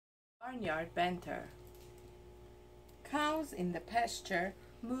Barnyard Banter. Cows in the pasture,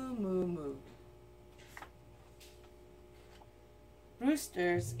 moo moo moo.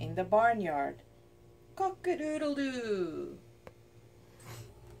 Roosters in the barnyard, cock-a-doodle-doo.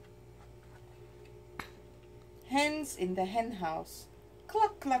 Hens in the hen house,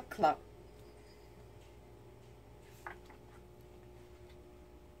 cluck cluck cluck.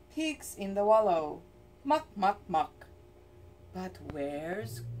 Pigs in the wallow, muck muck muck. But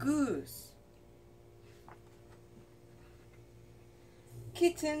where's Goose?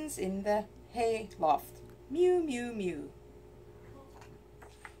 Kittens in the hay loft, mew mew mew.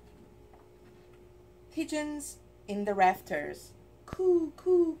 Pigeons in the rafters, coo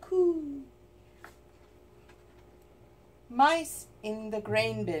coo coo. Mice in the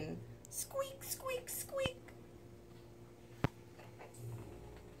grain bin, squeak squeak squeak.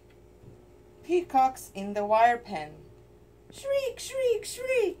 Peacocks in the wire pen, shriek shriek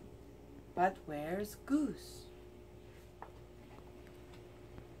shriek. But where's Goose?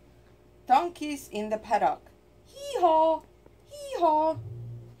 Donkeys in the paddock, hee-haw, hee-haw.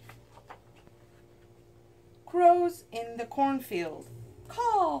 Crows in the cornfield,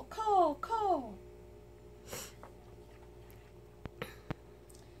 caw, caw, caw.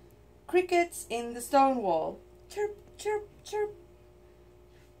 Crickets in the stone wall, chirp, chirp, chirp.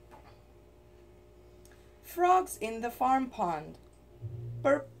 Frogs in the farm pond,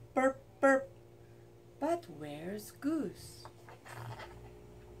 burp, burp, burp. But where's Goose?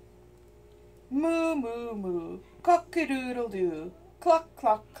 Moo, moo, moo, cock-a-doodle-doo, cluck,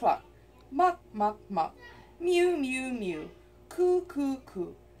 cluck, cluck, muck, muck, muck, mew, mew, mew, coo, coo,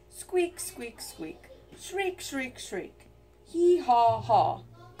 coo, squeak, squeak, squeak, shriek, shriek, shriek, hee-haw, haw,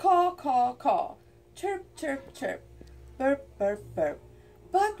 caw, caw, caw, chirp, chirp, chirp, burp, burp, burp.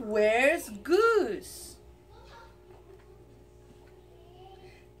 But where's Goose?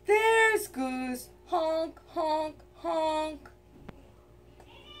 There's Goose, honk, honk, honk.